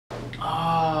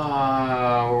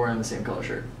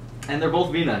sweatshirt. And they're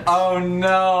both V-necks. Oh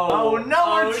no! Oh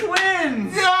no, we're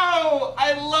twins! No!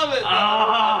 I love it!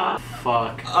 Ah!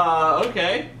 Fuck.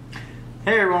 Okay.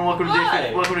 Hey everyone, welcome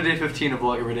to day 15 of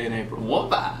Vlog Every Day in April.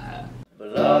 Whoopah!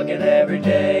 Vlogging every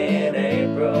day in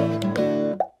April.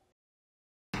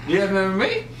 You remember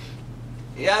me?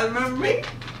 You remember me?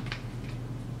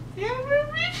 You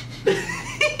remember me?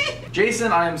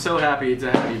 Jason, I am so happy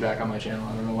to have you back on my channel.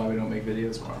 I don't know why we don't make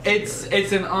videos more.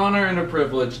 It's an honor and a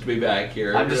privilege to be back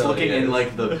here. I'm just looking in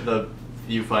like the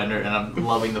viewfinder and I'm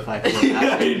loving the fact that we're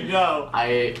back. I know.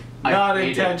 I Not hate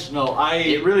intentional.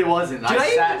 It really wasn't. Did I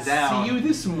sat even down. see you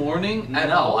this morning?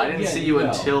 No, I didn't see you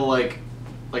until like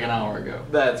an hour ago.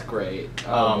 That's great.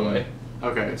 Oh boy.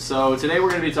 Okay, so today we're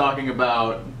going to be talking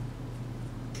about...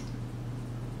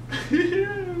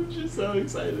 I'm just so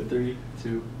excited. 3,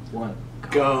 2, 1.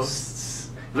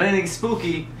 Ghosts. If anything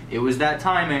spooky, it was that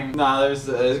timing. Nah, there's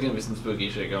gonna be some spooky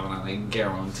shit going on, I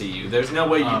guarantee you. There's no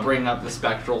way you bring up the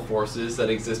spectral forces that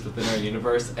exist within our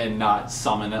universe and not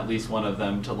summon at least one of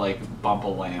them to, like, bump a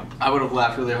lamp. I would have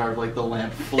laughed really hard if, like, the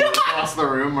lamp flew across the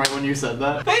room right when you said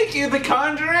that. Thank you, The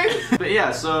Conjuring! But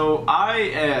yeah, so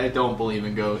I don't believe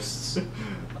in ghosts.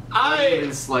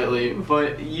 Even slightly,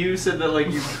 but you said that like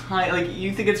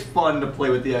you think it's fun to play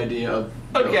with the idea of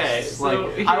ghosts. Okay, so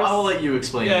like I'll let you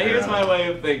explain. Yeah, here's my way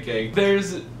of thinking.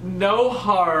 There's no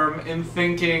harm in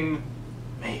thinking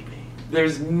maybe.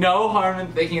 There's no harm in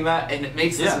thinking that, and it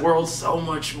makes this world so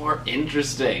much more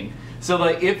interesting. So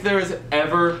like if there's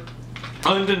ever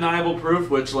undeniable proof,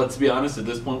 which let's be honest, at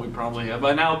this point we probably have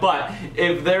by now, but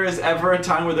if there is ever a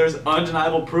time where there's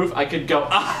undeniable proof, I could go,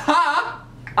 aha!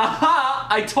 Aha!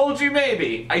 I told you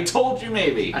maybe. I told you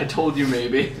maybe. I told you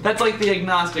maybe. That's like the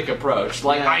agnostic approach.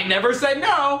 Like, I never said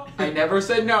no. I never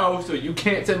said no, so you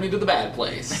can't send me to the bad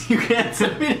place. You can't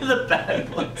send me to the bad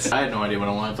place. I had no idea what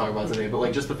I wanted to talk about today, but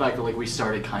like just the fact that like we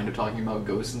started kind of talking about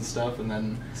ghosts and stuff, and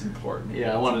then it's important.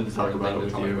 Yeah, I wanted to talk about it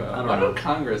with you. I don't Why know. don't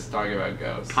Congress talk about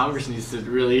ghosts? Congress needs to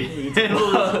really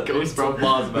handle this ghost problem.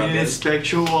 Laws about we need a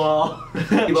spectral wall.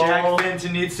 Jack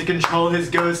Fenton needs to control his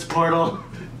ghost portal.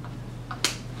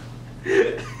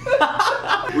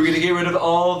 We're gonna get rid of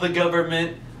all the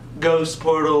government ghost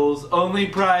portals, only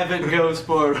private ghost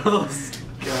portals.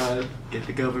 God, get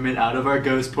the government out of our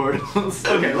ghost portals.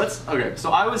 Okay, so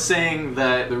I was saying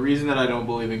that the reason that I don't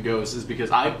believe in ghosts is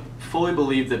because I fully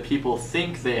believe that people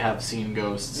think they have seen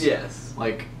ghosts. Yes.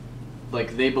 Like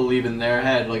they believe in their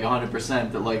head, like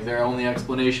 100%, that like their only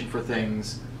explanation for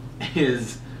things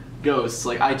is ghosts.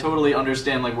 Like I totally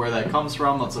understand like where that comes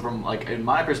from. That's from like in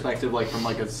my perspective, like from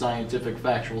like a scientific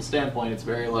factual standpoint, it's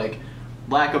very like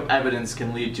lack of evidence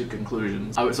can lead to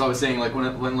conclusions. So I was saying like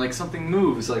when like something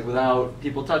moves like without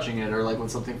people touching it, or like when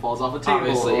something falls off a table.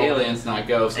 Obviously, aliens, not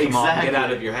ghosts. Come on, get out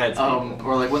of your heads.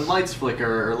 Or like when lights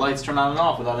flicker or lights turn on and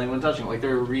off without anyone touching it. Like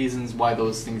there are reasons why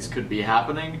those things could be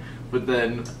happening. But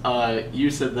then you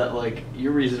said that like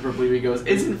your reason for believing ghosts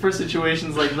isn't for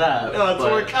situations like that. No, it's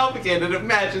more complicated.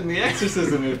 Imagine the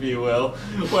exorcism, if you will,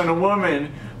 when a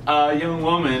woman, young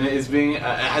woman, is being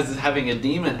having a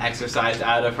demon exorcised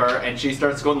out of her, and she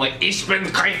starts going like "Ich bin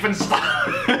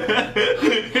Greifenstein,"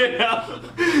 you know,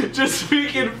 just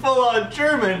speaking full-on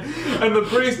German, and the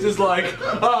priest is like,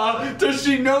 "Does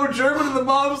she know German?" And the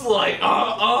mom's like,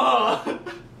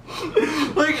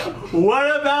 Like,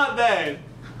 what about that?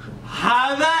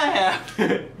 How that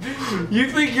happened?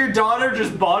 You think your daughter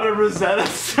just bought a Rosetta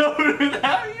Stone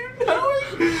without you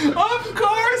knowing? Of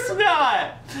course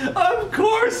not! Of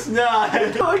course not!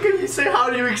 How can you say, how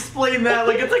do you explain that?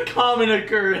 Like it's a common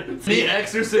occurrence. The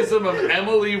exorcism of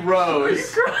Emily Rose.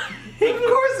 Are you crying? Of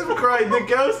course I'm crying. The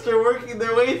ghosts are working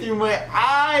their way through my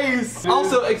eyes.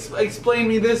 Also, explain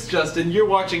me this, Justin. You're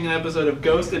watching an episode of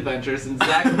Ghost Adventures, and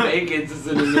Zach Bagans is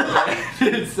in an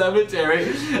abandoned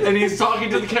cemetery, and he's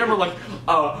talking to the camera like,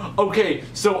 okay,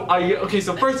 so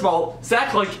first of all,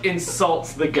 Zach like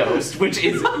insults the ghost, which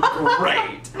is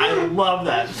great. I love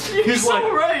that. He's so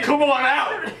like, right. come on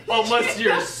out, unless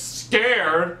you're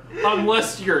scared,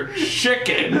 unless you're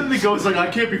chicken. And the ghost like, I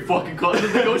can't be fucking called. And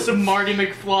then the ghost of Marty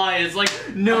McFly is like,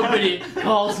 nobody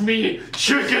calls me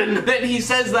chicken. Then he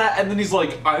says that, and then he's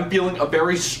like, I'm feeling a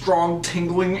very strong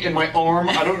tingling in my arm.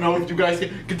 I don't know if you guys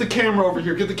get the camera over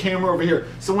here, get the camera over here.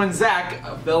 So when Zach,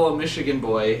 a fellow Michigan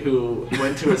boy who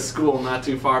went to a school not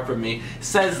too far from me,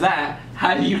 says that,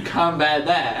 how do you combat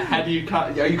that? How do you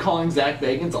are you calling Zach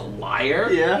Bagans a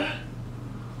liar? Yeah.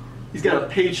 He's got a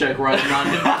paycheck riding on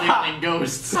him believing in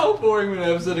ghosts. So boring when an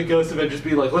episode of Ghost Adventures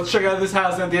be like, let's check out this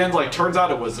house, and at the end, like, turns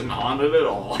out it wasn't haunted at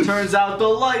all. Turns out the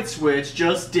light switch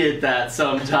just did that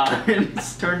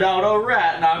sometimes. Turned out a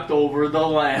rat knocked over the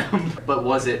lamp. But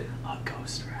was it a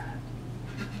ghost rat?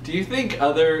 Do you think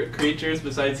other creatures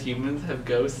besides humans have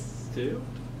ghosts too?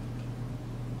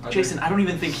 Jason, I don't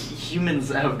even think humans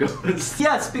have ghosts.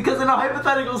 Yes, because in a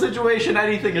hypothetical situation,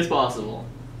 anything is possible.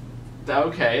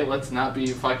 Okay, let's not be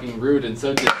fucking rude and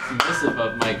so dismissive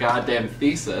of my goddamn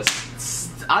thesis.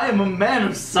 I am a man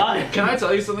of science. Can I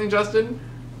tell you something, Justin?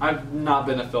 I've not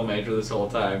been a film major this whole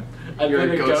time. You're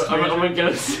a ghost major? I'm a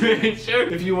ghost major.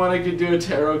 If you want, I could do a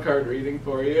tarot card reading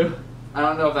for you. I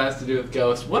don't know if that has to do with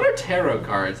ghosts. What are tarot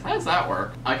cards? How does that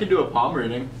work? I can do a palm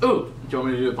reading. Ooh. Do you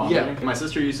want me to do a palm reading? My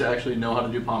sister used to actually know how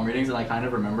to do palm readings, and I kind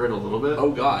of remember it a little bit.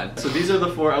 Oh god. So these are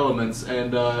the 4 elements,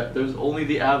 and there's only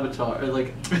the avatar,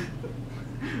 like...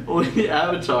 only the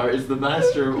avatar is the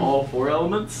master of all 4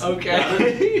 elements.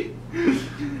 Okay.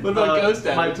 What about ghost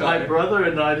avatar? My brother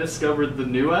and I discovered the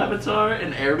new avatar,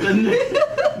 an airbender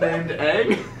named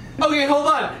Egg. Okay, hold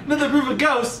on. Another proof of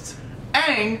ghosts.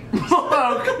 Aang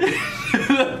spoke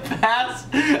the past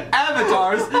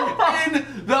avatars in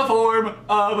the form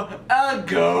of a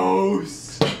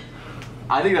ghost.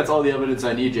 I think that's all the evidence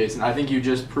I need, Jason. I think you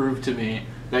just proved to me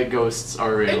that ghosts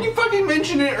are real. And you fucking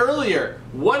mentioned it earlier.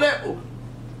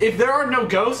 If there are no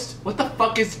ghosts, what the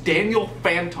fuck is Daniel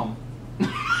Phantom?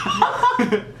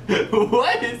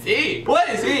 What is he? What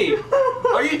is he?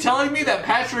 Are you telling me that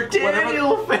Patrick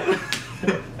Daniel Phantom?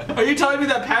 Are you telling me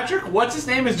that Patrick, what's his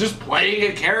name, is just playing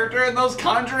a character in those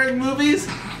Conjuring movies?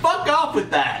 Fuck off with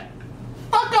that.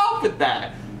 Fuck off with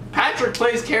that. Patrick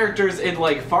plays characters in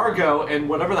like Fargo and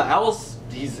whatever the else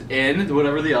he's in.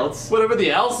 Whatever the else. Whatever the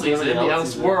else he's in, the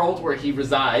else world where he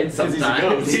resides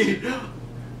sometimes. He's a ghost.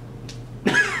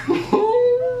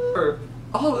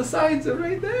 All the signs are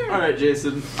right there. Alright,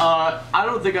 Jason. I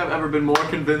don't think I've ever been more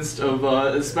convinced of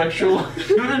spectral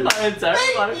in my entire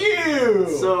life. Thank you!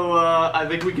 So, I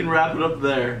think we can wrap it up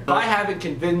there. If I haven't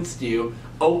convinced you,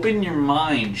 open your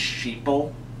mind,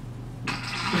 sheeple.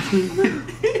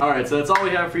 Alright, so that's all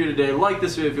we have for you today. Like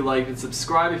this video if you liked it,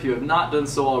 subscribe if you have not done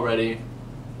so already,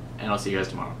 and I'll see you guys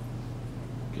tomorrow.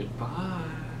 Goodbye.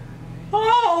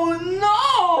 Oh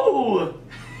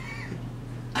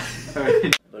no!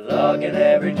 Alright. Vlogging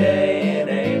every day in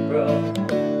April.